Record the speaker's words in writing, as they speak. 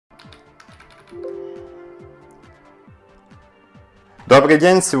Добрый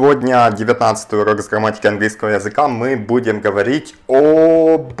день! Сегодня 19-й урок с грамматики английского языка. Мы будем говорить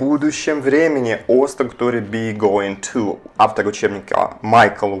о будущем времени, о структуре be going to. Автор учебника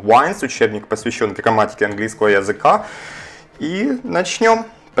Майкл Уайнс, учебник посвящен грамматике английского языка. И начнем.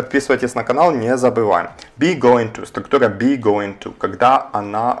 Подписывайтесь на канал, не забываем. Be going to, структура be going to, когда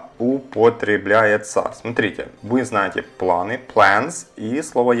она употребляется. Смотрите, вы знаете планы, plans, и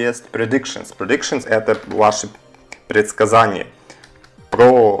слово есть predictions. Predictions — это ваши предсказания.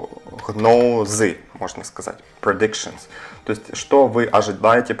 Прогнозы, можно сказать, predictions. То есть, что вы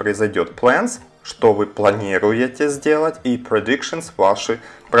ожидаете произойдет. Plans, что вы планируете сделать, и predictions, ваши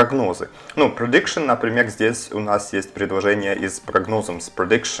прогнозы. Ну, prediction, например, здесь у нас есть предложение из прогнозом с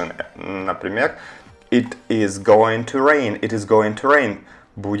prediction. Например, it is going to rain, it is going to rain.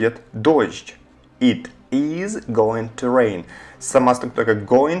 Будет дождь. It is going to rain. Сама структура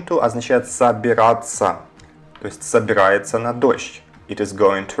going to означает собираться. То есть, собирается на дождь. It is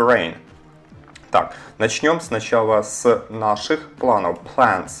going to rain. Так, начнем сначала с наших планов.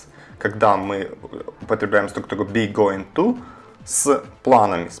 Plans. Когда мы употребляем структуру be going to с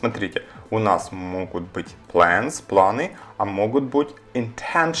планами. Смотрите, у нас могут быть plans, планы, а могут быть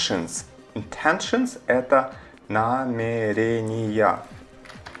intentions. Intentions — это намерения.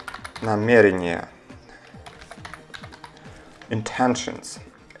 Намерения. Intentions.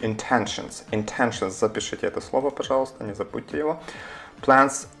 Intentions. Intentions. Запишите это слово, пожалуйста, не забудьте его.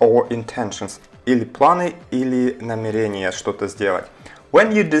 Plans or intentions. Или планы, или намерения что-то сделать.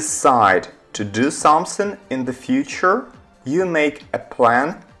 When you decide to do something in the future, you make a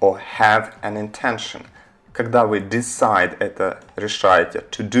plan or have an intention. Когда вы decide, это решаете,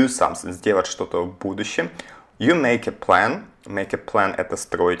 to do something, сделать что-то в будущем, you make a plan. Make a plan — это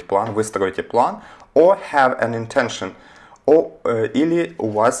строить план, вы строите план. Or have an intention. Или у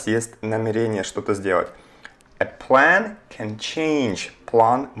вас есть намерение что-то сделать. A plan can change.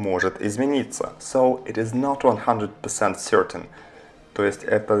 План может измениться. So it is not 100% certain. То есть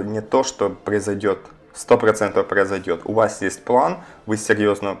это не то, что произойдет, 100% произойдет. У вас есть план, вы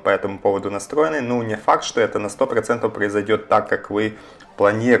серьезно по этому поводу настроены, но не факт, что это на 100% произойдет так, как вы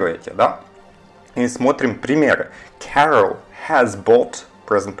планируете, да? И смотрим примеры. Carol has bought,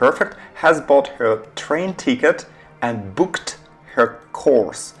 present perfect, has bought her train ticket and booked her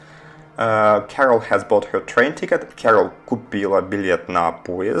course. Carol has bought her train ticket. Carol купила билет на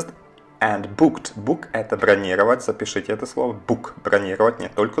поезд. And booked. Book — это бронировать. Запишите это слово. Book — бронировать. Не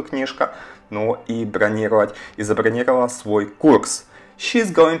только книжка, но и бронировать. И забронировала свой курс.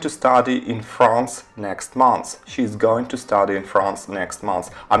 She's going to study in France next month. She's going to study in France next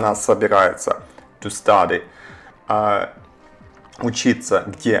month. Она собирается to study. Учиться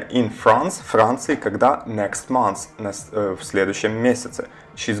где? In France, Франции, когда? Next month, в следующем месяце.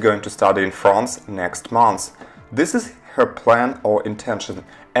 She's going to study in France next month. This is her plan or intention.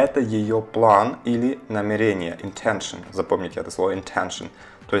 Это ее план или намерение. Intention. Запомните это слово intention.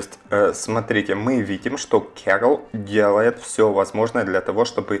 То есть, смотрите, мы видим, что Carol делает все возможное для того,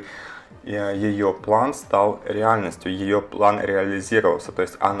 чтобы ее план стал реальностью, ее план реализировался. То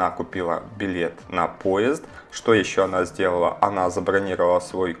есть она купила билет на поезд. Что еще она сделала? Она забронировала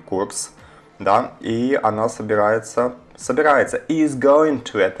свой курс, да, и она собирается, is going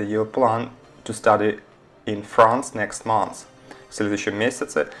to, это ее план, to study in France next month. В следующем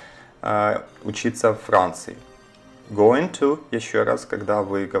месяце учиться в Франции. Going to, еще раз, когда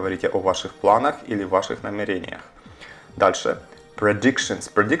вы говорите о ваших планах или ваших намерениях. Дальше.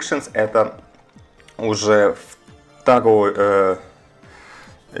 Predictions. Predictions — это уже второй,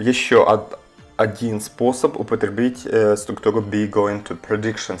 еще один способ употребить структуру be going to.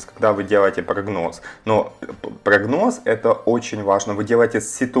 Predictions, когда вы делаете прогноз. Но прогноз — это очень важно. Вы делаете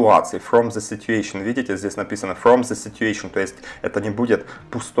ситуации, from the situation. Видите, здесь написано from the situation, то есть это не будет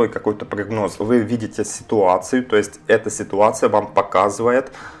пустой какой-то прогноз. Вы видите ситуацию, то есть эта ситуация вам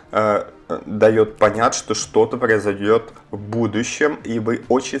показывает, дает понять, что что-то произойдет в будущем, и вы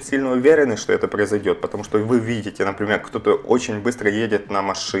очень сильно уверены, что это произойдет, потому что вы видите, например, кто-то очень быстро едет на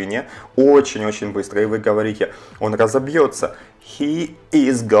машине, очень-очень быстро, и вы говорите, он разобьется. He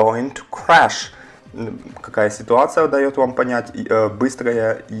is going to crash. Какая ситуация дает вам понять?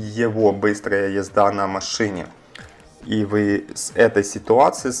 Быстрая езда на машине. И вы с этой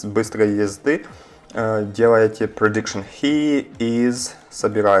ситуации, с быстрой езды, делаете prediction. He is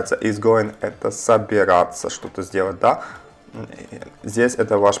собирается. Is going — это собираться, что-то сделать, да? Здесь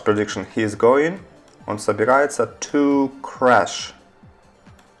это ваш prediction. He is going, он собирается to crash.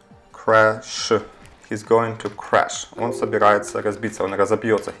 Crash. He's going to crash. Он собирается разбиться, он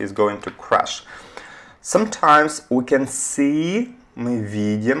разобьется. He's going to crash. Sometimes we can see мы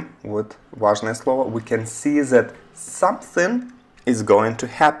видим, вот важное слово, we can see that something is going to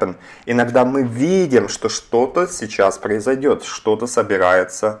happen. Иногда мы видим, что что-то сейчас произойдет, что-то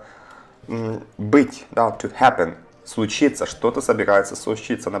собирается быть, да, to happen, случиться, что-то собирается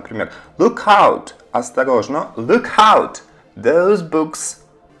случиться. Например, look out, осторожно, look out, those books,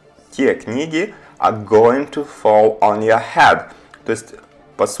 те книги are going to fall on your head. То есть,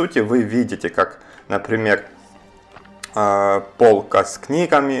 по сути, вы видите, как, например, полка с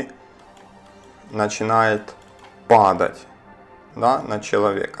книгами начинает падать, да, на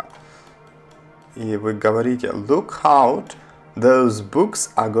человека. И вы говорите, look out, those books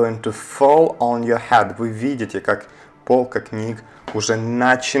are going to fall on your head. Вы видите, как полка книг уже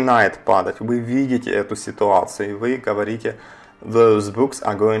начинает падать. Вы видите эту ситуацию, и вы говорите, those books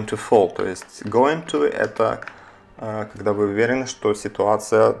are going to fall. То есть, going to это когда вы уверены, что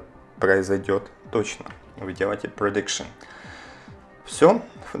ситуация произойдет точно. Вы делаете prediction. Все.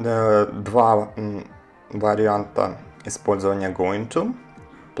 Два варианта использования going to,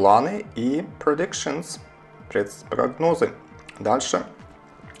 планы и predictions, прогнозы. Дальше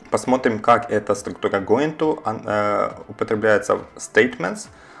посмотрим, как эта структура going to употребляется в statements,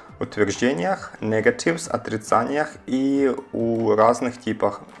 утверждениях, negatives, отрицаниях и у разных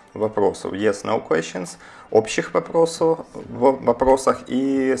типов вопросов. Yes, no questions, общих вопросов, вопросах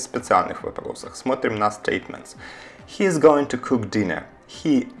и специальных вопросах. Смотрим на statements. He is going to cook dinner.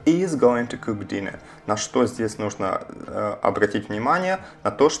 He is going to cook dinner. На что здесь нужно обратить внимание?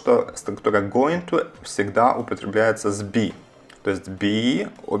 На то, что структура going to всегда употребляется с be. То есть be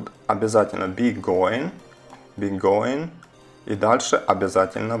обязательно be going, и дальше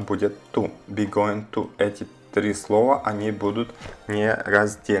обязательно будет to, be going to. Эти три слова, они будут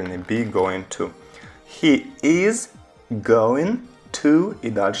нераздельны. Be going to. He is going to,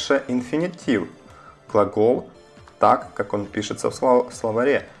 и дальше инфинитив. Глагол так, как он пишется в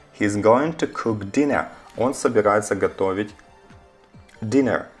словаре. He's going to cook dinner. Он собирается готовить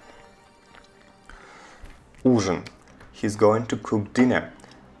dinner. Ужин. He's going to cook dinner.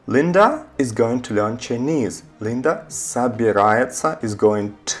 Linda is going to learn Chinese. Linda собирается, is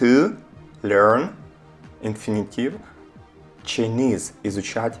going to learn, инфинитив, Chinese,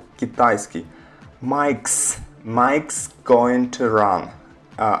 изучать китайский. Mike's going to run.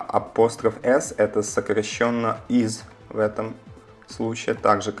 Апостроф S это сокращенно is в этом случае,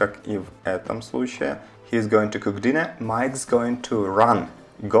 так же как и в этом случае. He's going to cook dinner. Mike's going to run.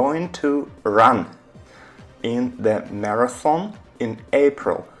 Going to run in the marathon in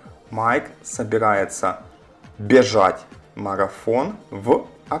April. Майк собирается бежать марафон в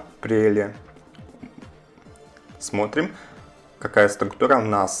апреле. Смотрим, какая структура у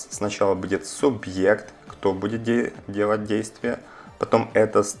нас. Сначала будет субъект, кто будет делать действие. Потом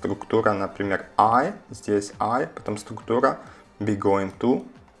эта структура, например, I, здесь I. Потом структура be going to,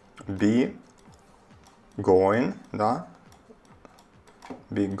 be going, да.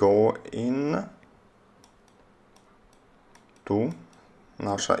 Be going to.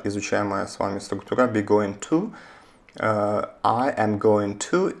 Наша изучаемая с вами структура be going to, I am going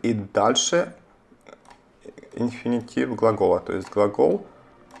to, и дальше инфинитив глагола, то есть глагол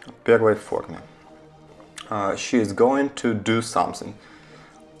в первой форме. She is going to do something.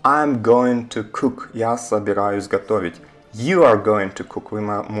 I'm going to cook. Я собираюсь готовить. You are going to cook. Вы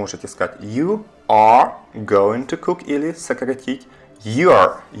можете сказать you are going to cook или сократить you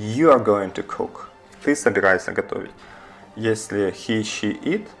are going to cook. Ты собираешься готовить. Если he, she,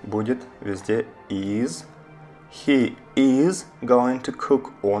 it, будет везде is. He is going to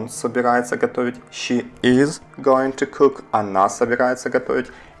cook. Он собирается готовить. She is going to cook. Она собирается готовить.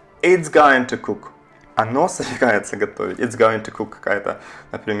 It's going to cook. Оно собирается готовить. It's going to cook. Какая-то,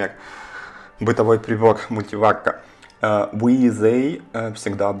 например, бытовой прибор, мультиварка. We, they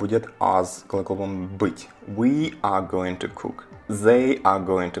всегда будет as, глаголом быть. We are going to cook. They are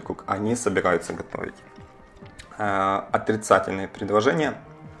going to cook. Они собираются готовить. Отрицательные предложения.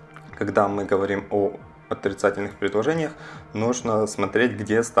 Когда мы говорим о отрицательных предложениях, нужно смотреть,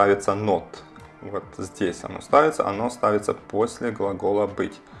 где ставится not. Вот здесь оно ставится после глагола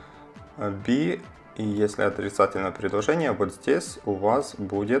быть. Be, и если отрицательное предложение, вот здесь у вас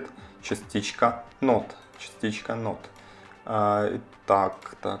будет частичка not.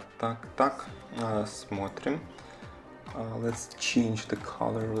 Так. Смотрим. Let's change the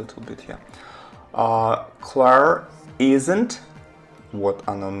color a little bit here. Claire isn't, вот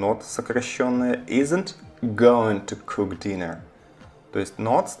оно not сокращенное, isn't going to cook dinner. То есть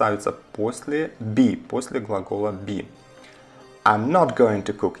not ставится после be, после глагола be. I'm not going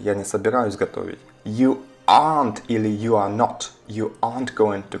to cook, я не собираюсь готовить. You aren't или you are not, you aren't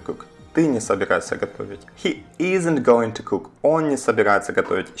going to cook. Ты не собираешься готовить. He isn't going to cook. Он не собирается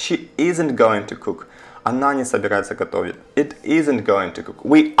готовить. She isn't going to cook. Она не собирается готовить. It isn't going to cook.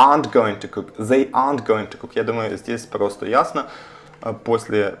 We aren't going to cook. They aren't going to cook. Я думаю, здесь просто ясно.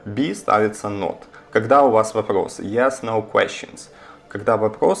 После be ставится not. Когда у вас вопросы? Yes, no questions. Когда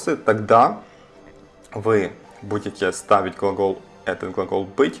вопросы, тогда вы будете ставить этот глагол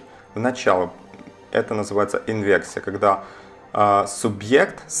быть в начало. Это называется инверсия, когда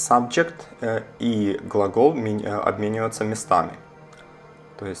субъект, subject и глагол обмениваются местами.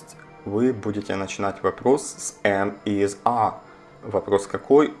 То есть вы будете начинать вопрос с am, is, are. Вопрос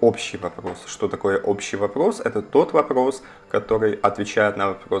какой? Общий вопрос. Что такое общий вопрос? Это тот вопрос, который отвечает на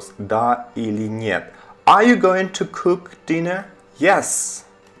вопрос да или нет. Are you going to cook dinner? Yes.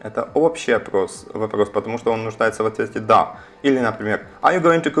 Это общий вопрос, потому что он нуждается в ответе да. Или, например, Are you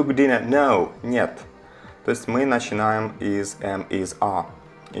going to cook dinner? No. Нет. То есть мы начинаем из am, is, are,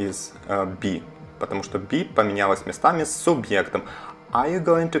 из be, потому что be поменялось местами с субъектом. Are you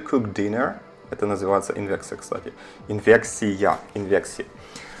going to cook dinner? Это называется инверсия, кстати. Инверсия.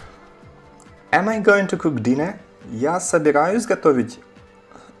 Am I going to cook dinner? Я собираюсь готовить.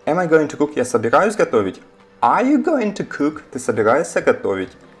 Am I going to cook? Я собираюсь готовить. Are you going to cook? Ты собираешься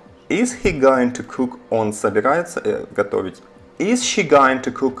готовить. Is he going to cook? Он собирается готовить. Is she going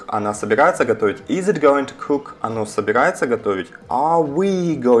to cook? Она собирается готовить. Is it going to cook? Оно собирается готовить. Are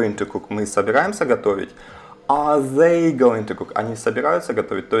we going to cook? Мы собираемся готовить. Are they going to cook? Они собираются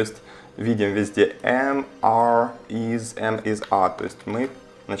готовить. То есть видим везде am, are, is, are. То есть мы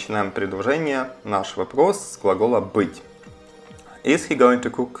начинаем предложение, наш вопрос с глагола быть. Is he going to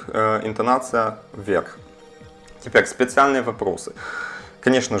cook? Интонация вверх. Теперь специальные вопросы.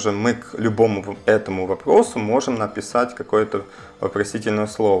 Конечно же, мы к любому этому вопросу можем написать какое-то вопросительное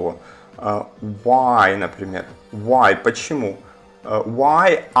слово. Why, например. Why, почему?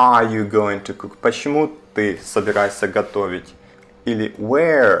 Why are you going to cook? Почему ты собираешься готовить? Или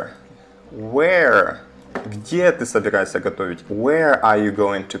where, где ты собираешься готовить? Where are you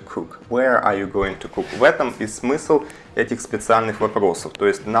going to cook? Where are you going to cook? В этом и смысл этих специальных вопросов. То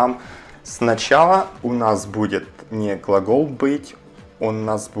есть нам сначала у нас будет не глагол быть, он у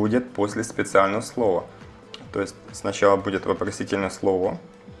нас будет после специального слова. То есть сначала будет вопросительное слово,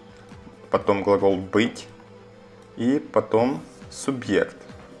 потом глагол быть и потом субъект.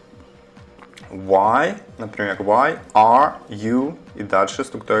 Why, например, why are you и дальше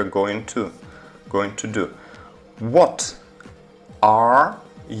структура going to do. What are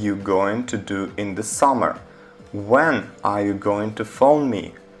you going to do in the summer? When are you going to phone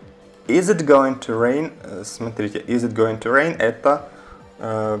me? Is it going to rain? Смотрите, is it going to rain? Это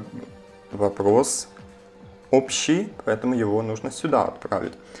вопрос общий, поэтому его нужно сюда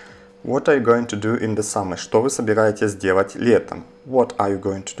отправить. What are you going to do in the summer? Что вы собираетесь делать летом? What are you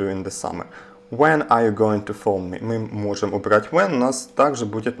going to do in the summer? When are you going to phone me? Мы можем убрать when, у нас также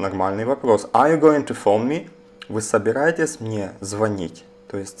будет нормальный вопрос. Are you going to phone me? Вы собираетесь мне звонить?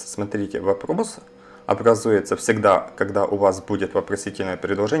 То есть, смотрите, вопрос образуется всегда, когда у вас будет вопросительное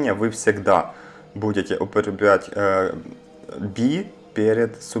предложение, вы всегда будете употреблять be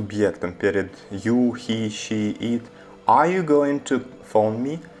перед субъектом, перед you, he, she, it. Are you going to phone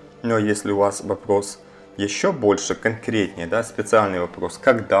me? Но если у вас вопрос еще больше, конкретнее, да, специальный вопрос,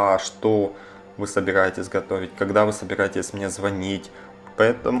 когда, что вы собираетесь готовить, когда вы собираетесь мне звонить,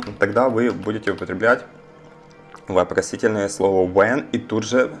 поэтому тогда вы будете употреблять вопросительное слово when, и тут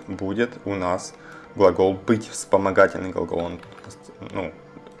же будет у нас глагол быть, вспомогательный глагол, он, ну,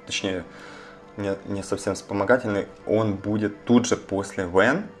 точнее, не совсем вспомогательный, он будет тут же после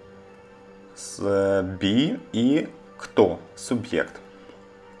when с be и кто, субъект.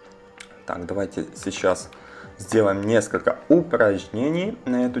 Так, давайте сейчас сделаем несколько упражнений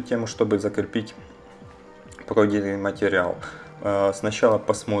на эту тему, чтобы закрепить пройденный материал. Сначала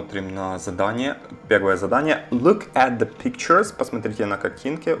посмотрим на задание. Первое задание. Look at the pictures. Посмотрите на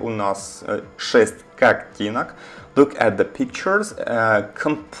картинки. У нас 6 картинок. Look at the pictures.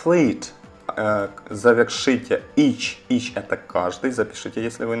 Complete. Завершите. Each это каждый. Запишите,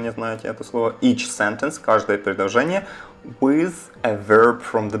 если вы не знаете это слово. Each sentence. Каждое предложение. With a verb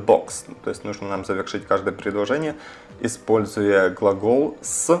from the box. То есть нужно нам завершить каждое предложение, используя глагол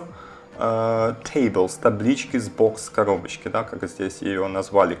с table, с таблички, с бокс, с коробочки, да, как здесь ее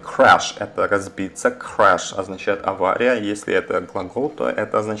назвали. Crash – это разбиться. Crash означает авария. Если это глагол, то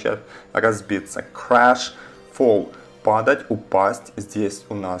это означает разбиться. Crash, fall – падать, упасть. Здесь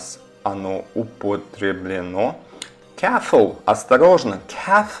у нас оно употреблено. Careful – осторожно.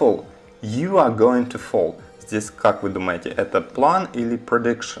 Careful – you are going to fall. Здесь, как вы думаете, это план или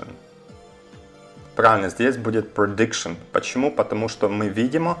prediction? правильно, здесь будет prediction. Почему? Потому что мы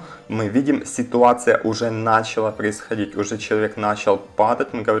видим, ситуация уже начала происходить, уже человек начал падать,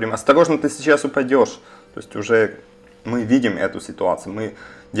 мы говорим, осторожно, ты сейчас упадешь. То есть уже мы видим эту ситуацию, мы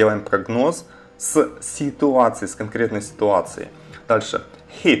делаем прогноз с ситуацией, с конкретной ситуацией. Дальше.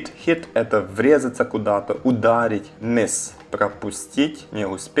 Hit. Hit это врезаться куда-то, ударить. Miss. Пропустить, не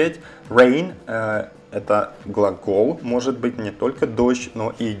успеть. Rain это глагол. Может быть не только дождь,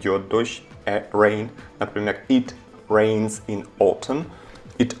 но и идет дождь. Rain. Например, it rains in autumn.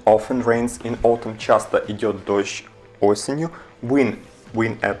 It often rains in autumn. Часто идет дождь осенью. Win.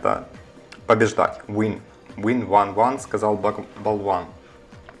 Win это побеждать. Win. Win, one, сказал болван.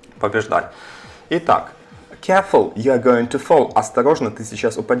 Побеждать. Итак. Careful, you're going to fall. Осторожно, ты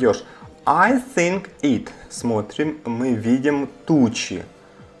сейчас упадешь. I think it. Смотрим, мы видим тучи.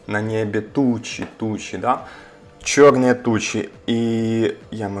 На небе тучи, да? Черные тучи. И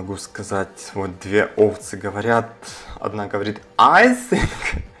я могу сказать, вот две овцы говорят. Одна говорит, I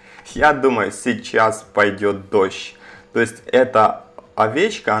think. Я думаю, сейчас пойдет дождь. То есть эта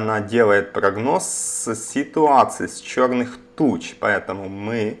овечка, она делает прогноз с ситуации, с черных туч. Поэтому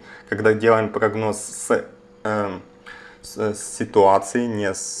мы, когда делаем прогноз с ситуации,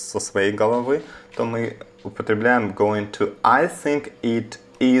 не со своей головы, то мы употребляем going to. I think it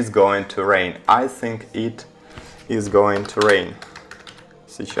is going to rain. I think it is going to rain.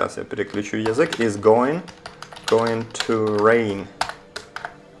 Сейчас я переключу язык. Is going to rain.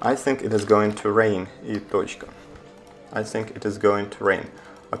 I think it is going to rain. И точка. I think it is going to rain.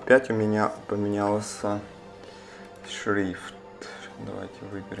 Опять у меня поменялся шрифт. Давайте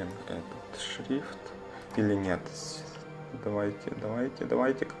выберем этот шрифт. Или нет?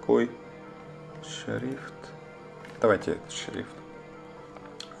 Давайте, какой шрифт? Давайте этот шрифт.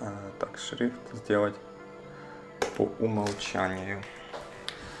 Так, шрифт сделать по умолчанию.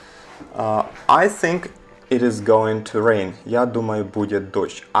 I think it is going to rain. Я думаю, будет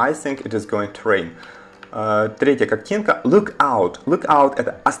дождь. I think it is going to rain. Третья картинка. Look out. Look out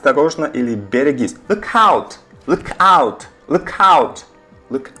это осторожно или берегись. Look out. Look out. Look out.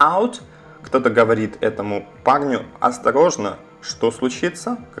 Look out. Кто-то говорит этому парню, осторожно, что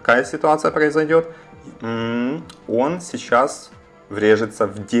случится, какая ситуация произойдет. Он сейчас врежется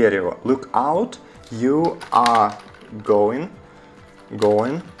в дерево. Look out, you are going,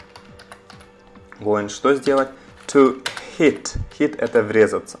 что сделать? To hit. Hit это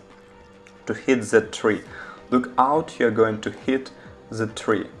врезаться. To hit the tree. Look out, you are going to hit the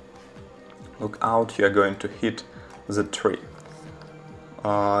tree. Look out, you are going to hit the tree.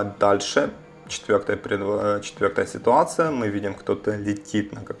 Дальше, четвертая ситуация. Мы видим, кто-то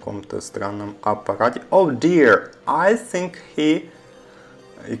летит на каком-то странном аппарате. Oh dear, I think he...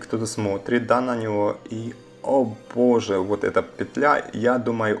 И кто-то смотрит, да, на него. И, о боже, вот эта петля. Я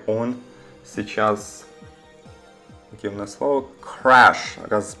думаю, он сейчас... Какие у нас слова? Crash,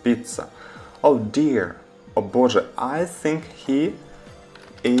 разбиться. Oh dear, о боже, I think he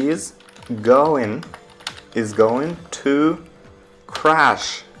is going to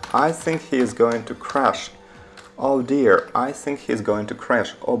crash. I think he is going to crash. Oh dear, I think he is going to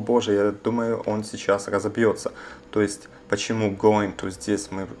crash. О боже, я думаю, он сейчас разобьется. То есть, почему going to здесь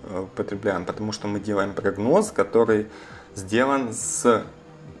мы употребляем? Потому что мы делаем прогноз, который сделан с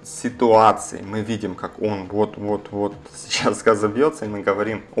ситуацией. Мы видим, как он вот сейчас разобьется, и мы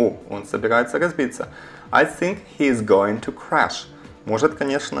говорим, о, он собирается разбиться. I think he is going to crash. Может,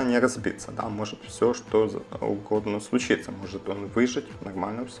 конечно, не разбиться, да, может все, что угодно случится. Может он выжить,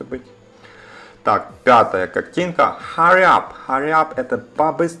 нормально все быть. Так, пятая картинка. Hurry up. Hurry up это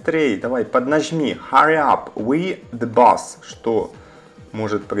побыстрее. Давай, поднажми. Hurry up. We the boss. Что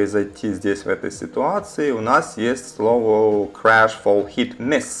может произойти здесь в этой ситуации? У нас есть слово crash, fall, hit,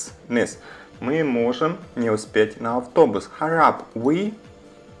 miss. Miss. Мы можем не успеть на автобус. Hurry up. We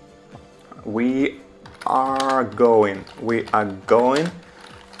are going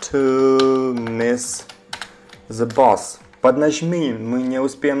to miss the bus. Поднажми, мы не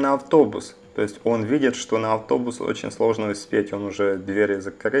успеем на автобус. То есть он видит, что на автобус очень сложно успеть, он уже двери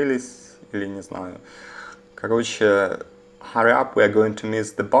закрылись, или не знаю. Короче, hurry up, we are going to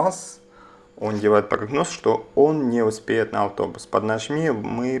miss the bus. Он делает прогноз, что он не успеет на автобус. Поднажми,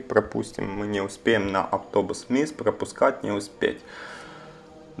 мы пропустим, мы не успеем на автобус. Miss, пропускать, не успеть.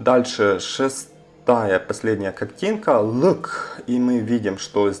 Дальше, шестая, последняя картинка. Look, и мы видим,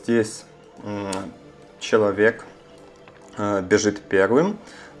 что здесь человек бежит первым.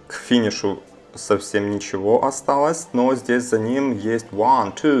 К финишу совсем ничего осталось, но здесь за ним есть 1,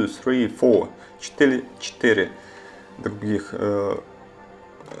 2, 3, 4, 4 других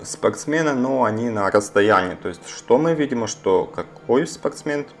спортсмены, но они на расстоянии. То есть, что мы видим, что какой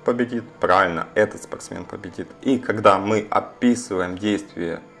спортсмен победит? Правильно, этот спортсмен победит. И когда мы описываем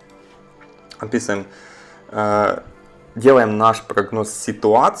действие, делаем наш прогноз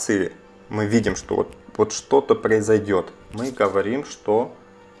ситуации, мы видим, что вот что-то произойдет. Мы говорим, что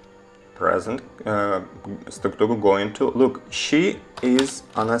present, структуру going to. Look, she is,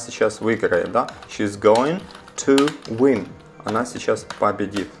 она сейчас выиграет, да? She's going to win. Она сейчас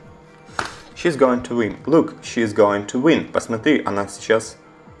победит. She's going to win. Look, she's going to win. Посмотри, она сейчас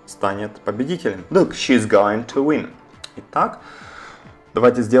станет победителем. Look, she's going to win. Итак,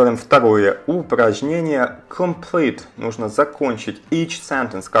 давайте сделаем второе упражнение. Complete. Нужно закончить each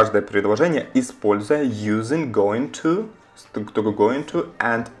sentence, каждое предложение, используя using going to, структуру going to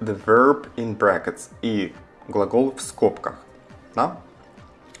and the verb in brackets. И глагол в скобках. Да?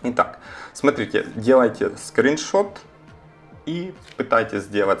 Итак, смотрите, делайте скриншот и пытайтесь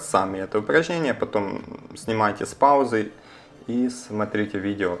сделать сами это упражнение. Потом снимайте с паузы и смотрите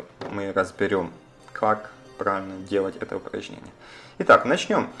видео. Мы разберем, как правильно делать это упражнение. Итак,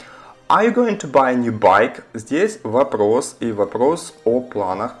 начнем. Are you going to buy a new bike? Здесь вопрос и вопрос о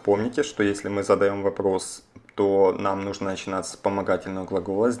планах. Помните, что если мы задаем вопрос, то нам нужно начинать с вспомогательного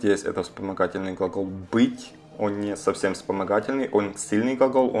глагола. Здесь это вспомогательный глагол быть. Он не совсем вспомогательный, он сильный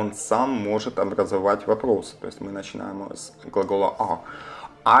глагол, он сам может образовать вопрос. То есть мы начинаем с глагола are.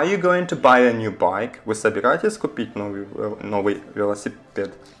 Are you going to buy a new bike? Вы собираетесь купить новый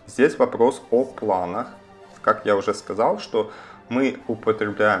велосипед? Здесь вопрос о планах. Как я уже сказал, что мы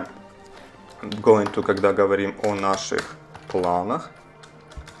употребляем going to, когда говорим о наших планах.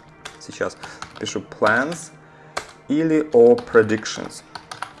 Сейчас пишу plans или о predictions.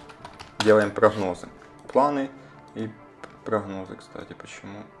 Делаем прогнозы. Планы и прогнозы, кстати,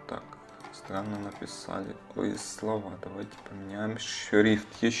 почему так странно написали слова. Давайте поменяем шрифт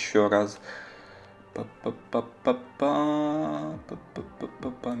еще раз.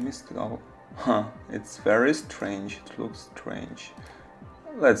 Мистер. It's very strange. It looks strange.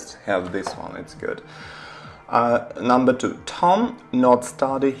 Let's have this one. It's good. Number 2. Tom not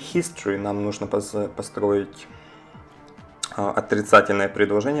study history. Нам нужно построить отрицательное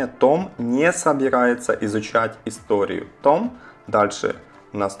предложение. Том не собирается изучать историю. Том. Дальше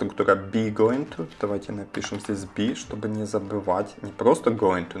у нас структура be going to. Давайте напишем здесь be, чтобы не забывать. Не просто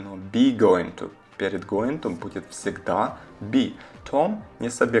going to, но be going to. Перед going to будет всегда be. Том не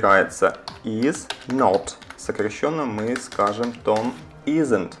собирается. Is not. Сокращенно мы скажем Tom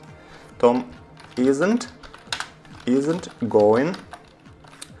isn't. Tom isn't going.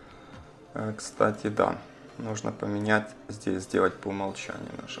 Кстати, да. Нужно поменять здесь, сделать по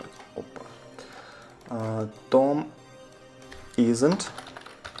умолчанию, нажать. Опа. Tom isn't.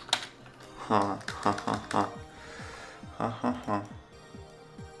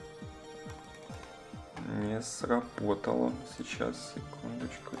 Не сработало. Сейчас,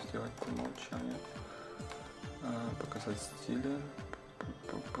 секундочку, сделать по умолчанию. Показать стили.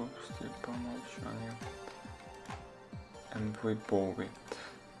 Стиль по умолчанию. And we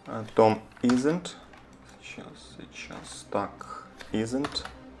Tom isn't. Сейчас. Так. Isn't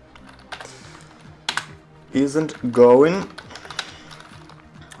going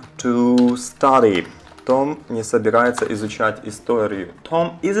to study. Том не собирается изучать историю.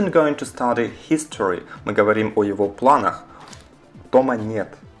 Tom isn't going to study history. Мы говорим о его планах. Тома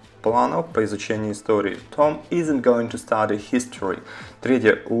нет планов по изучению истории. Tom isn't going to study history.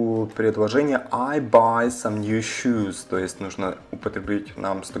 Третье. У предложения I buy some new shoes. То есть нужно употребить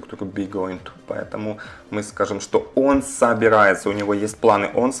нам структуру be going to. Поэтому мы скажем, что он собирается, у него есть планы.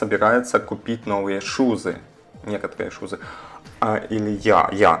 Он собирается купить новые шузы. Некоторые шузы. Или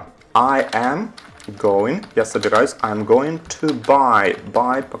я. I am going. Я собираюсь. I'm going to buy.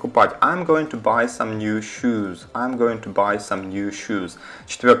 Buy, покупать. I'm going to buy some new shoes. I'm going to buy some new shoes.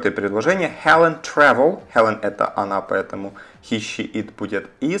 Четвертое предложение. Helen travel. Helen это она, поэтому he, she, it будет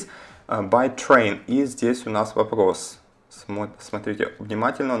is. By train. И здесь у нас вопрос. Смотрите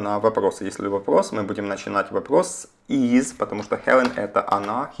внимательно на вопросы. Если вопрос, мы будем начинать вопрос с is, потому что Helen это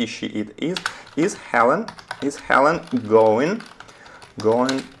она. He, she, it is. Is Helen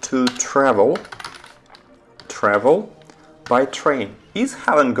going to travel by train? Is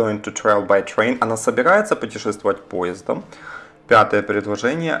Helen going to travel by train? Она собирается путешествовать поездом. Пятое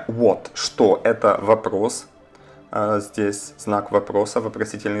предложение. What? Что? Это вопрос. Здесь знак вопроса,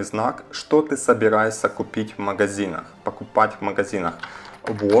 вопросительный знак. Что ты собираешься купить в магазинах? Покупать в магазинах.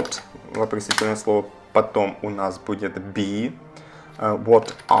 What? Вопросительное слово. Потом у нас будет be.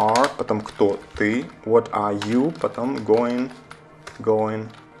 What are? Потом кто ты? What are you? Потом going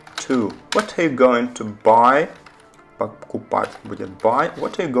to. What are you going to buy покупать будет buy.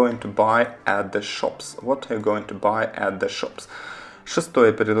 What are you going to buy at the shops? What are you going to buy at the shops?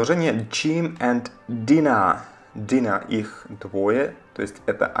 Шестое предложение. Jim and Dina. Dina, их двое, то есть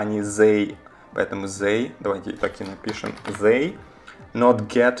это они they, поэтому they, давайте так и напишем, they not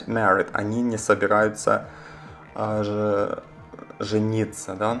get married, они не собираются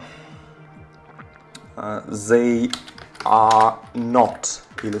жениться, да? They are not,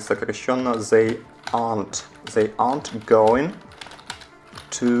 или сокращенно they aren't going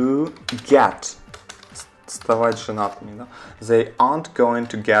to get, ставать женатыми, да? They aren't going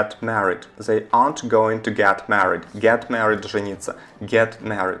to get married. They aren't going to get married. Get married, жениться. Get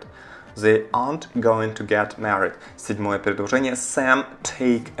married. They aren't going to get married. Седьмое предложение. Sam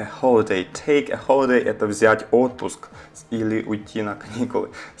take a holiday. Take a holiday – это взять отпуск или уйти на каникулы.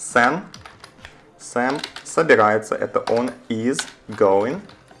 Sam собирается, это он is going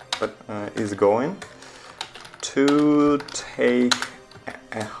to take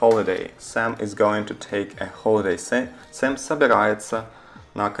a holiday. Sam is going to take a holiday. Sam собирается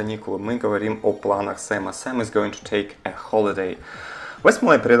на каникулы. Мы говорим о планах Сэма. Sam is going to take a holiday.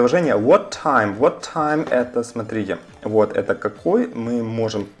 Восьмое предложение. What time? What time это, смотрите, вот это какой. Мы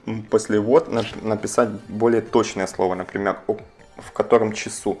можем после what написать более точное слово. Например, в котором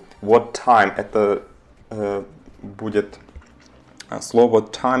часу. What time это будет слово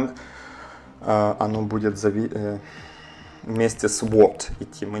time. Оно будет вместе с what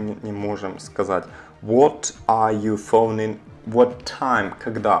идти, мы не можем сказать. What are you phoning? What time?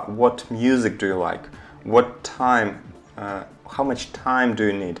 Когда? What music do you like? What time? How much time do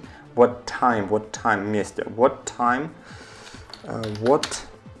you need? What time? What time? Вместе. What time? What?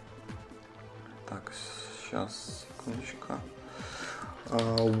 Так, сейчас, секундочку.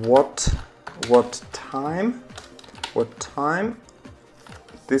 What time? What time?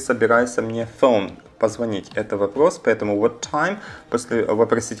 Ты собираешься мне phone? Позвонить. Это вопрос, поэтому what time, после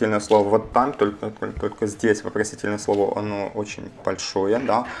вопросительного слова what time, только здесь вопросительное слово, оно очень большое,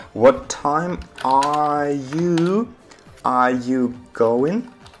 да. What time are you going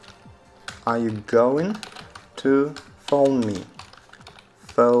to phone me?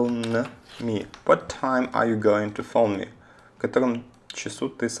 Phone me. What time are you going to phone me? В котором часу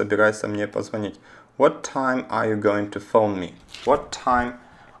ты собираешься мне позвонить? What time are you going to phone me? What time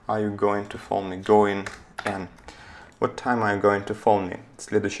are you going to phone me? Going and. What time are you going to phone me?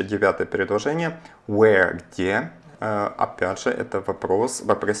 Следующее, девятое предложение. Where? Где? Опять же, это вопрос,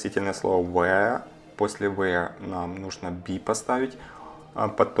 вопросительное слово where. После where нам нужно be поставить. А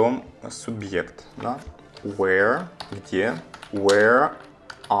потом субъект. Да? Where? Где? Where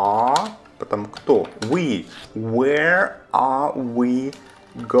are? Потом кто? We. Where are we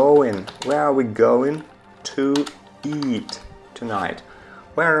going? Where are we going to eat tonight?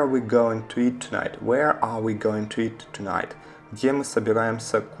 Where are we going to eat tonight? Where are we going to eat tonight? Где мы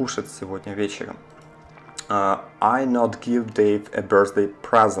собираемся кушать сегодня вечером? I not give Dave a birthday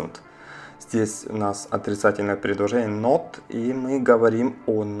present. Здесь у нас отрицательное предложение not, и мы говорим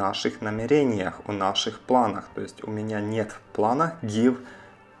о наших намерениях, о наших планах. То есть у меня нет в планах give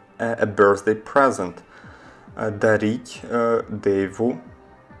a birthday present. Дарить Дэйву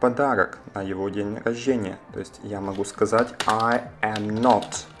подарок на его день рождения. То есть я могу сказать I am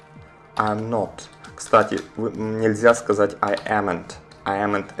not. Кстати, нельзя сказать I amn't. I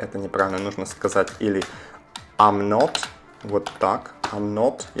amn't это неправильно. Нужно сказать или I'm not. Вот так. I'm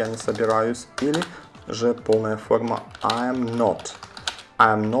not. Я не собираюсь. Или же полная форма I'm not.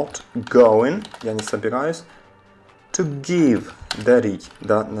 I'm not going. Я не собираюсь. To give. Дарить.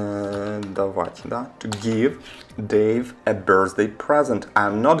 Давать. Да? To give Dave a birthday present.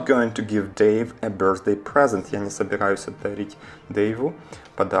 I'm not going to give Dave a birthday present. Я не собираюсь дарить Дэйву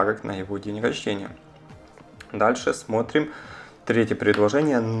подарок на его день рождения. Дальше смотрим. Третье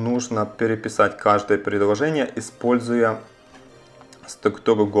предложение. Нужно переписать каждое предложение, используя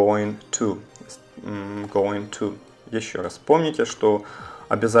структуру going to. Еще раз помните, что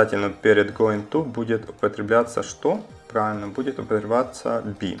обязательно перед going to будет употребляться что? Правильно, будет употребляться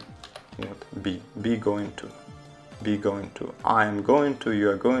be. Вот, be going to. Be going to. I am going to, you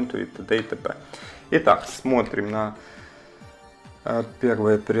are going to, и т.д. и т.п. Итак, смотрим на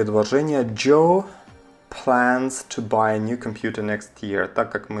первое предложение. Joe plans to buy a new computer next year.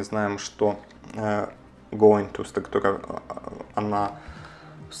 Так как мы знаем, что going to структура, она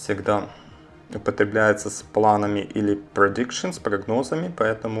всегда употребляется с планами или predictions, прогнозами,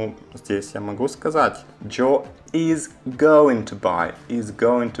 поэтому здесь я могу сказать Joe is going to buy.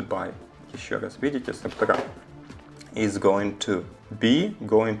 Еще раз, видите, структура is going to be,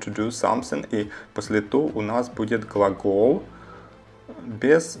 going to do something, и после to у нас будет глагол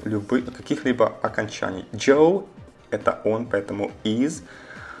без каких-либо окончаний. Joe это он, поэтому is.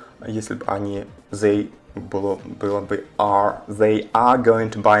 Если бы они, they, было бы are. They are going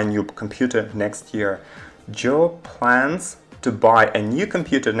to buy a new computer next year. Joe plans to buy a new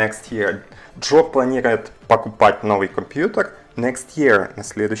computer next year. Джо планирует покупать новый компьютер next year, на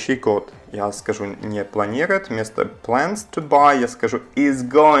следующий год. Я скажу не планирует, вместо plans to buy я скажу is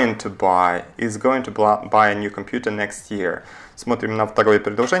going to buy a new computer next year. Смотрим на второе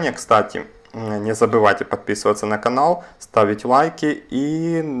предложение. Кстати, не забывайте подписываться на канал, ставить лайки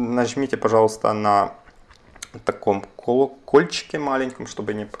и нажмите, пожалуйста, на таком колокольчике маленьком,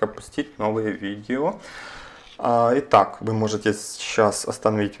 чтобы не пропустить новые видео. Итак, вы можете сейчас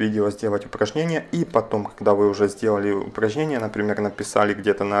остановить видео, сделать упражнение, и потом, когда вы уже сделали упражнение, например, написали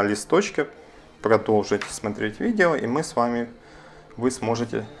где-то на листочке, продолжить смотреть видео, и вы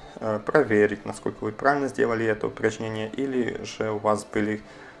сможете проверить, насколько вы правильно сделали это упражнение, или же у вас были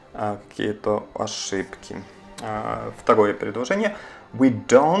какие-то ошибки. Второе предложение. We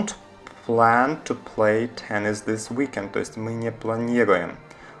don't plan to play tennis this weekend. То есть мы не планируем.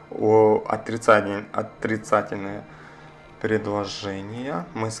 Отрицательное предложение.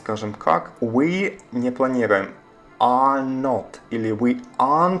 Мы скажем как? We не планируем. Are not. Или we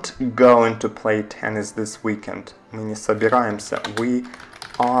aren't going to play tennis this weekend. Мы не собираемся. We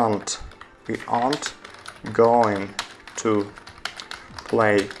aren't going to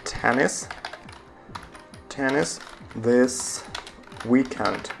play tennis this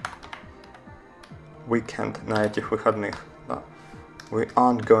weekend. На этих выходных. Да. We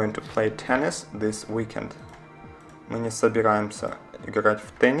aren't going to play tennis this weekend. Мы не собираемся играть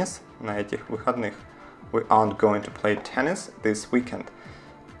в теннис на этих выходных. We aren't going to play tennis this weekend.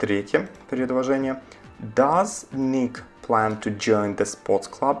 Третье предложение. Does Nick plan to join the sports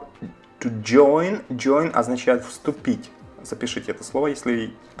club? To join. Join означает вступить. Запишите это слово,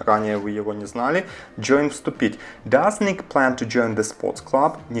 если ранее вы его не знали. Join – вступить. Does Nick plan to join the sports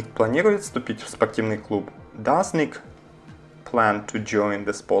club? Ник планирует вступить в спортивный клуб. Does Nick plan to join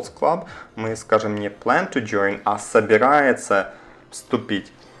the sports club? Мы скажем не plan to join, а собирается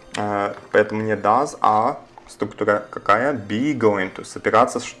вступить. Поэтому не does, а структура какая? Be going to.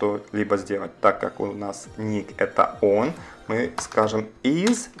 Собираться что-либо сделать. Так как у нас Nick это он, мы скажем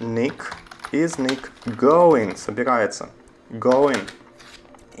is Nick going? Собирается. Going.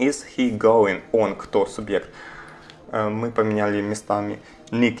 Is he going? Он кто? Субъект. Мы поменяли местами.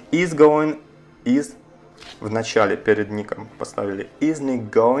 Nick is going. Is в начале перед Ником поставили. Is Nick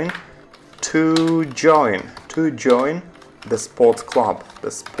going to join? To join the sports club. The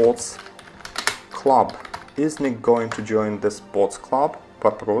sports club. Is Nick going to join the sports club?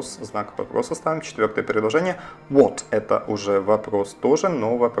 Вопрос, знак вопроса ставим. Четвертое предложение. What? Это уже вопрос тоже,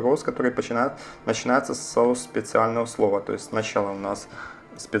 но вопрос, который начинается со специального слова. То есть сначала у нас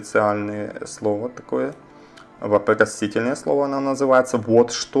специальное слово такое, вопросительное слово оно называется.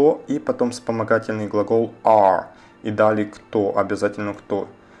 Вот что, и потом вспомогательный глагол are. И далее кто, обязательно кто.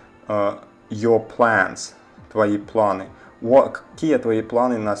 Your plans, твои планы. Какие твои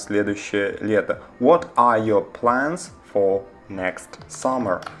планы на следующее лето? What are your plans for next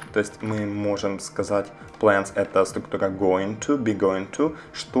summer? То есть мы можем сказать plans это структура going to, be going to.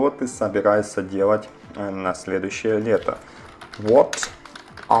 Что ты собираешься делать на следующее лето? What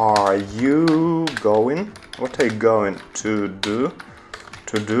are you going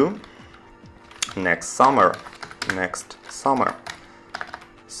to do next summer?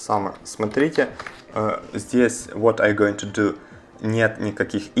 Смотрите, здесь what are you going to do? Нет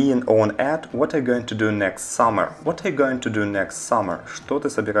никаких in, on, at. What are you going to do next summer? What are you going to do next summer? Что ты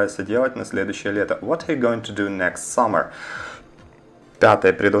собираешься делать на следующее лето? What are you going to do next summer?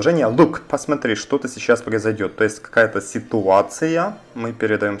 Пятое предложение. Look, посмотри, что-то сейчас произойдет. То есть какая-то ситуация. Мы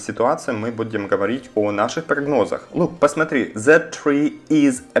передаем ситуацию, мы будем говорить о наших прогнозах. Look, посмотри. The tree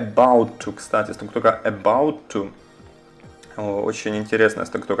is about to. Кстати, структура about to. Очень интересная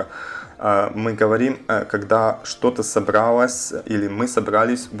структура. Мы говорим, когда что-то собралось или мы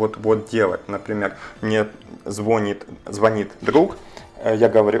собрались вот-вот делать. Например, мне звонит друг, я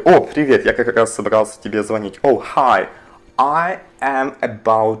говорю, о, привет, я как раз собрался тебе звонить. Oh, hi, I am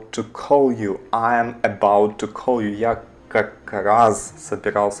about to call you. Я как раз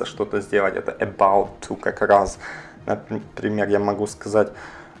собирался что-то сделать. Это about to, как раз. Например, я могу сказать,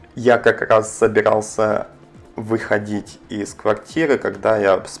 я как раз собирался выходить из квартиры, когда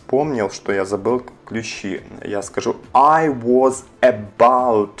я вспомнил, что я забыл ключи. Я скажу I was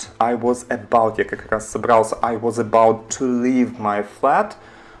about, я как раз собрался, I was about to leave my flat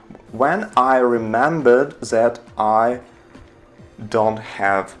when I remembered that I don't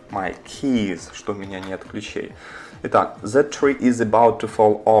have my keys, что у меня нет ключей. Итак, that tree is about to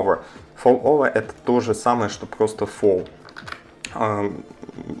fall over. Fall over это то же самое, что просто fall.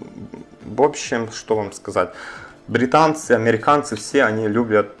 В общем, что вам сказать. Британцы, американцы, все они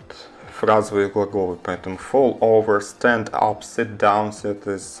любят фразовые глаголы. Поэтому fall over, stand up, sit down, все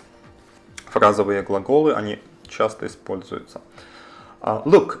это фразовые глаголы, они часто используются.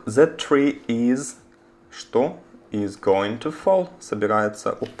 Look, that tree is... Что? Is going to fall.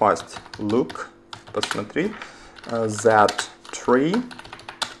 Собирается упасть. Look, посмотри. That tree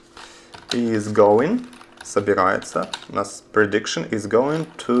is going. Собирается. У нас prediction is going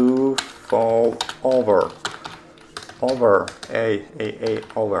to fall over. Over.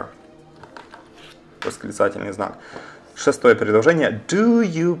 Over. Восклицательный знак. Шестое предложение. Do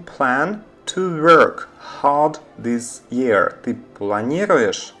you plan to work hard this year? Ты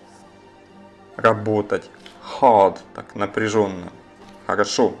планируешь работать hard, так напряженно,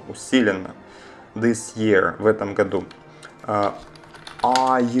 хорошо, усиленно, this year, в этом году.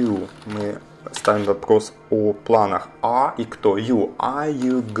 Are you? Мы ставим вопрос о планах. Are и кто? You. Are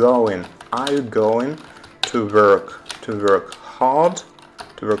you going? Are you going to work hard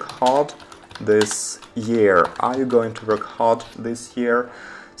this year? Are you going to work hard this year?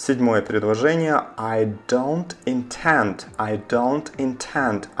 Седьмое предложение. I don't intend.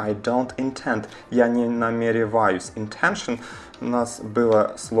 Я не намереваюсь. Intention. У нас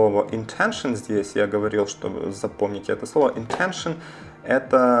было слово intention здесь. Я говорил, что запомните это слово. Intention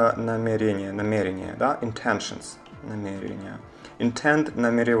это намерение, да? Intentions. Намерение. Intend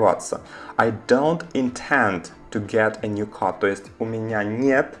намереваться. I don't intend to get a new car. То есть у меня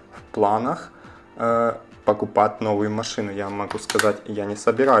нет в планах покупать новую машину. Я могу сказать, я не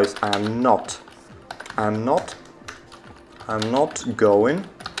собираюсь. I'm not going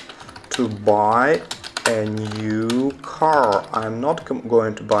to buy a new car. I'm not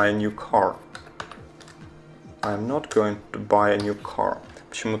going to buy a new car. I'm not going to buy a new car.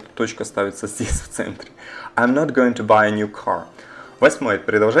 Почему-то точка ставится здесь в центре. I'm not going to buy a new car. Восьмое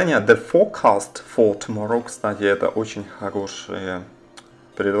предложение. The forecast for tomorrow. Кстати, это очень хорошее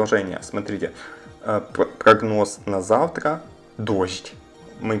предложение. Смотрите. Прогноз на завтра – дождь.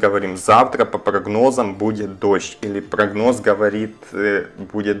 Мы говорим, завтра по прогнозам будет дождь. Или прогноз говорит,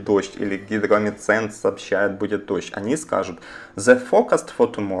 будет дождь. Или гидромедцентр сообщает, будет дождь. Они скажут, the forecast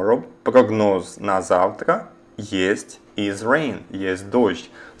for tomorrow, прогноз на завтра, есть is rain, есть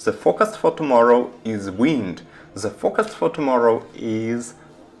дождь. The forecast for tomorrow is wind. The forecast for tomorrow is,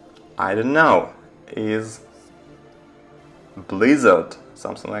 I don't know, is blizzard,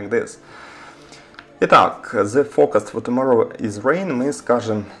 something like this. Итак, the forecast for tomorrow is rain, мы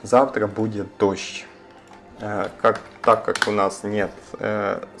скажем, завтра будет дождь. Так как у нас нет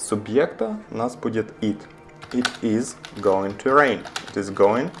субъекта, у нас будет it. It is going to rain. It is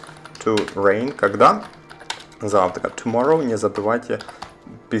going to rain. Когда? Завтра. Tomorrow, не забывайте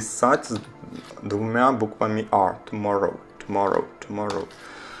писать с двумя буквами R. Tomorrow.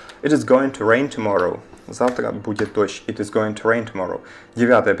 It is going to rain tomorrow. Завтра будет дождь. It is going to rain tomorrow.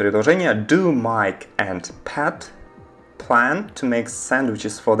 Девятое предложение. Do Mike and Pat plan to make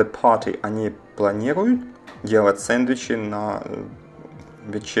sandwiches for the party? Они планируют делать сэндвичи на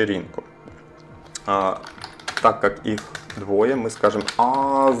вечеринку. Так как их двое, мы скажем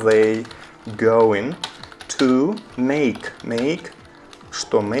Are they going to make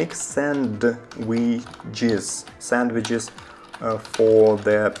что? Make sandwiches for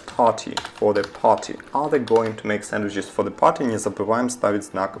the party. Are they going to make sandwiches for the party? Не забываем ставить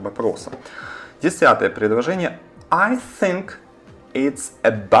знак вопроса. Десятое предложение. I think it's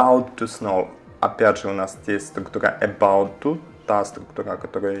about to snow. Опять же у нас здесь структура about to, та структура, о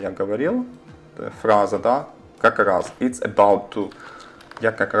которой я говорил. Фраза, да? Как раз. It's about to.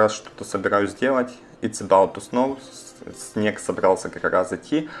 Я как раз что-то собираюсь делать. It's about to snow. Снег собрался как раз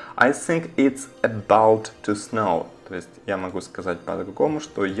идти. I think it's about to snow. То есть я могу сказать по-другому,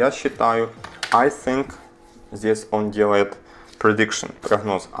 что я считаю, I think, здесь он делает prediction,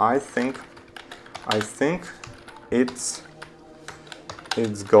 прогноз. I think it's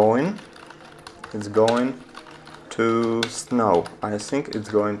going to snow. I think it's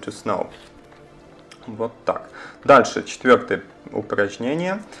going to snow. Вот так. Дальше, четвертое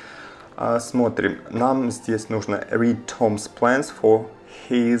упражнение. Смотрим, нам здесь нужно read Tom's plans for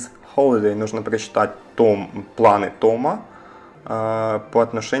his holiday. Нужно прочитать планы Тома по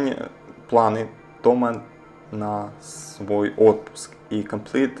отношению планы Тома на свой отпуск. И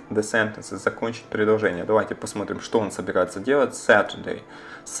complete the sentences, закончить предложение. Давайте посмотрим, что он собирается делать. Saturday.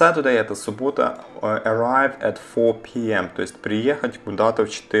 Saturday это суббота. Arrive at 4 p.m. То есть приехать куда-то в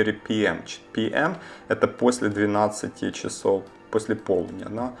 4 p.m. p.m. это после 12 часов, после полдня,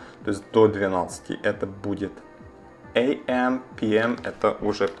 да? То есть до 12 это будет a.m., p.m. это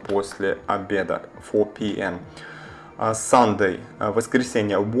уже после обеда, 4 p.m. Sunday,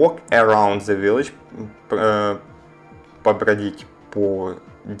 воскресенье, walk around the village, побродить по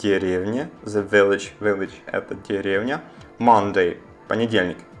деревне, the village, village это деревня. Monday,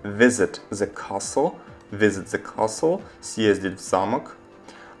 понедельник, visit the castle, съездить в замок.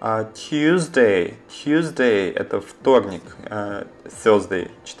 Tuesday это вторник, Thursday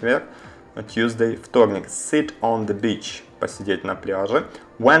четверг, Tuesday вторник, sit on the beach, посидеть на пляже.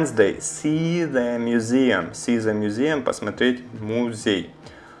 Wednesday, see the museum, посмотреть музей.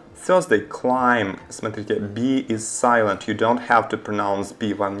 Thursday, climb, смотрите, B is silent, you don't have to pronounce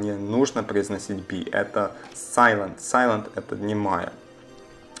B, вам не нужно произносить B, это silent это немая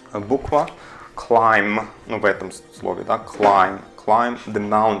буква. Climb, ну в этом слове, да, climb the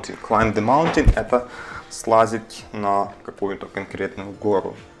mountain это слазить на какую-то конкретную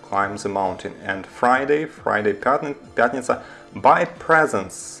гору. Climb the mountain. And Friday, пятница, buy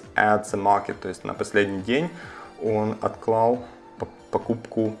presents at the market, то есть на последний день он отклал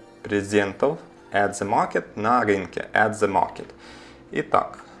покупку презентов at the market, на рынке, at the market.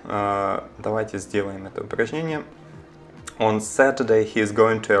 Итак, давайте сделаем это упражнение. On Saturday he is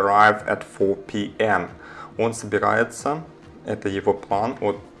going to arrive at 4 p.m. Он собирается, это его план,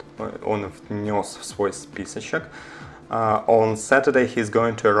 он внес в свой списочек. On Saturday he is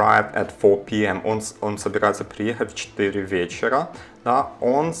going to arrive at 4 p.m. Он собирается приехать в 4 вечера. Да?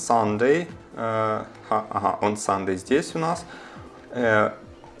 On Sunday, on Sunday здесь у нас,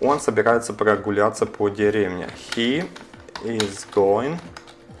 он собирается прогуляться по деревне. He is going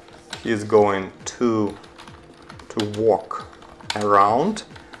to walk around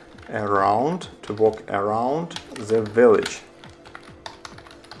the village.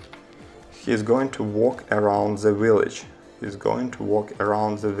 He's going to walk around the village. He's going to walk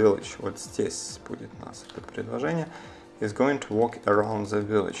around the village. Вот здесь будет у нас это предложение. He's going to walk around the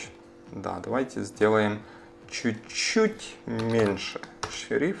village. Да, давайте сделаем чуть-чуть меньше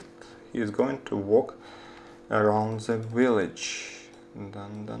шрифт. He's going to walk around the village.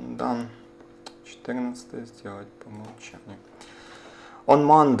 Дан. 14 сделать по умолчанию. On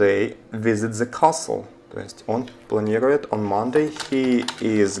Monday, visit the castle. То есть он планирует on Monday, he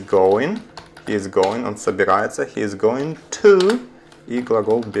is going, он собирается, he is going to, и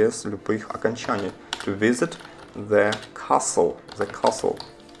глагол без любых окончаний, to visit the castle.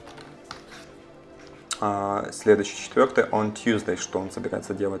 Следующий, четвертый, on Tuesday, что он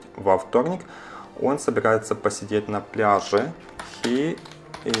собирается делать во вторник? Он собирается посидеть на пляже, he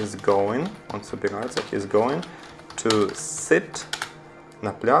is going to sit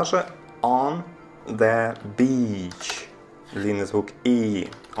на пляже on the beach. Длинный звук И.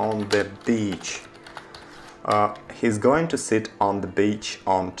 On the beach. He's going to sit on the beach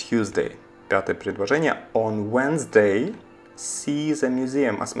on Tuesday. Пятое предложение. On Wednesday, see the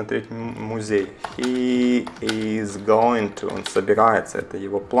museum. Осмотреть музей. He is going to. Он собирается. Это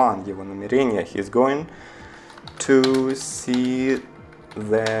его план, его намерение. He's going to see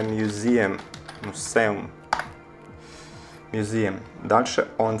the museum. Museum. Дальше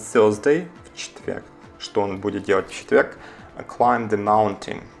on Thursday, в четверг. Что он будет делать в четверг? Climb the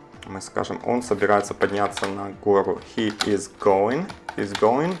mountain. Мы скажем, он собирается подняться на гору. He is going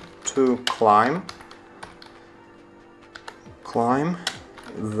to climb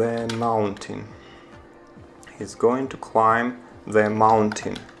the mountain. He's going to climb the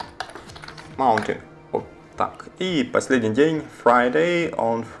mountain. Вот так. И последний день, Friday.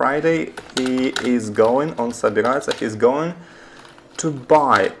 On Friday он собирается, he's going to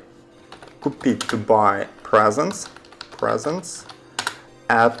buy, купить, to buy presents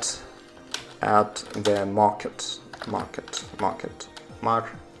at the market,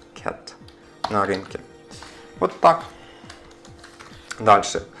 на рынке. Вот так.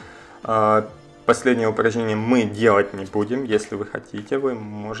 Дальше. Последнее упражнение мы делать не будем. Если вы хотите, вы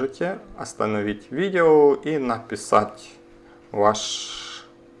можете остановить видео и написать ваш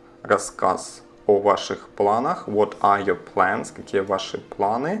рассказ о ваших планах. What are your plans? Какие ваши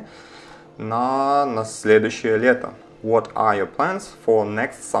планы на следующее лето? What are your plans for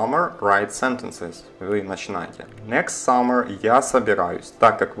next summer? Write sentences. Вы начинаете. Next summer я собираюсь.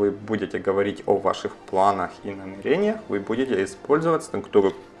 Так как вы будете говорить о ваших планах и намерениях, вы будете использовать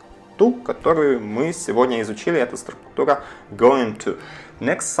структуру, ту, которую мы сегодня изучили. Это структура going to.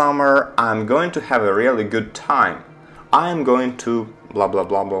 Next summer I'm going to have a really good time. I'm going to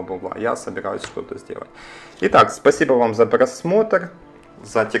бла-бла-бла-бла-бла-бла. Я собираюсь что-то сделать. Итак, спасибо вам за просмотр,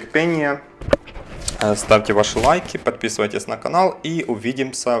 за терпение. Ставьте ваши лайки, подписывайтесь на канал и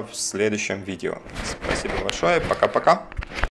увидимся в следующем видео. Спасибо большое, пока-пока.